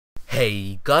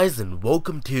Hey guys, and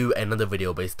welcome to another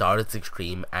video by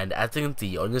StardoixExtreme. And as you can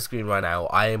see on your screen right now,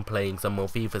 I am playing some more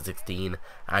FIFA 16,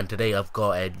 and today I've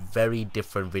got a very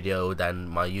different video than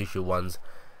my usual ones.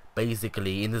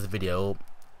 Basically, in this video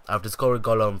I have to score a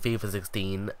goal on FIFA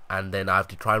 16 and then I have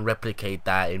to try and replicate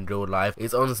that in real life.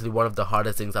 It's honestly one of the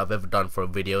hardest things I've ever done for a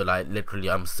video. Like, literally,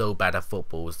 I'm so bad at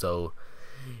football, so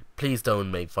please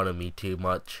don't make fun of me too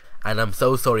much. And I'm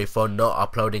so sorry for not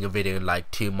uploading a video in like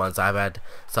 2 months. I've had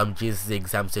some GCSE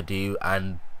exams to do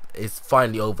and it's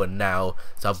finally over now,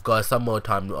 so I've got some more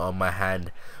time on my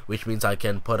hand, which means I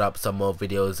can put up some more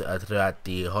videos throughout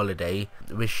the holiday,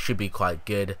 which should be quite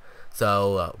good.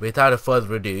 So without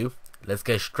further ado, let's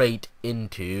get straight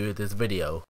into this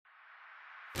video.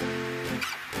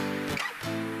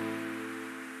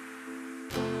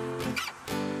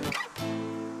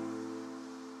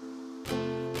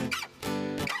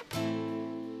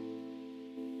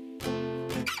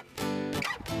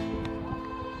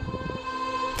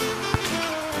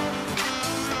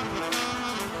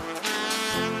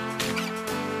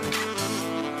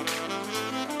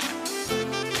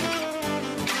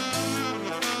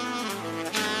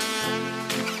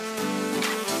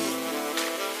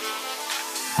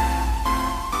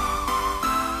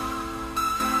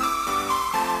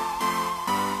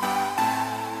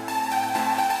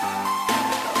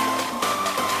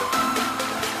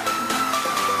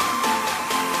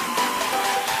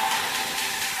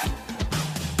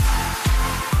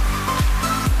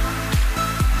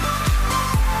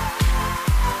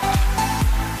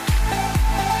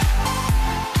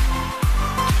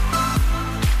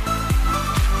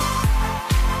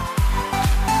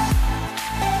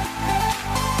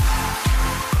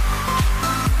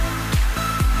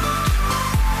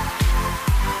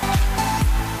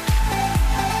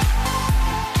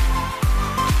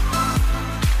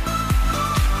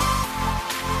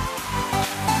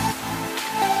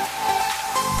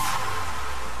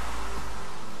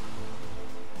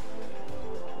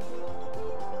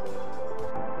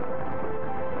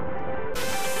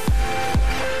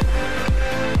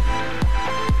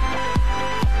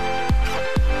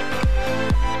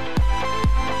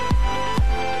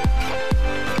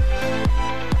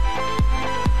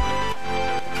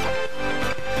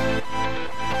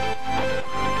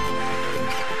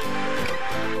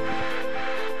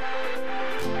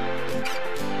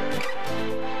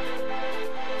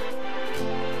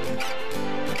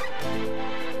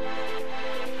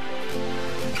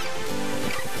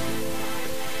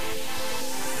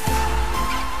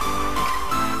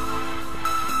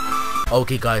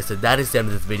 Okay guys, so that is the end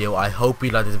of this video. I hope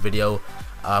you liked this video.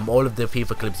 All of the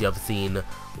FIFA clips you have seen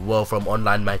were from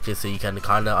online matches, so you can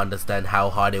kind of understand how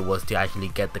hard it was to actually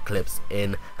get the clips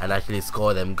in and actually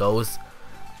score them goals.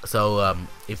 So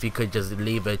if you could just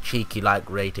leave a cheeky like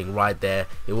rating right there,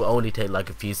 it will only take like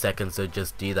a few seconds, so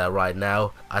just do that right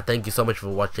now. I thank you so much for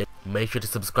watching. Make sure to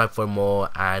subscribe for more,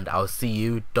 and I'll see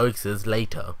you Doixes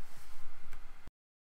later.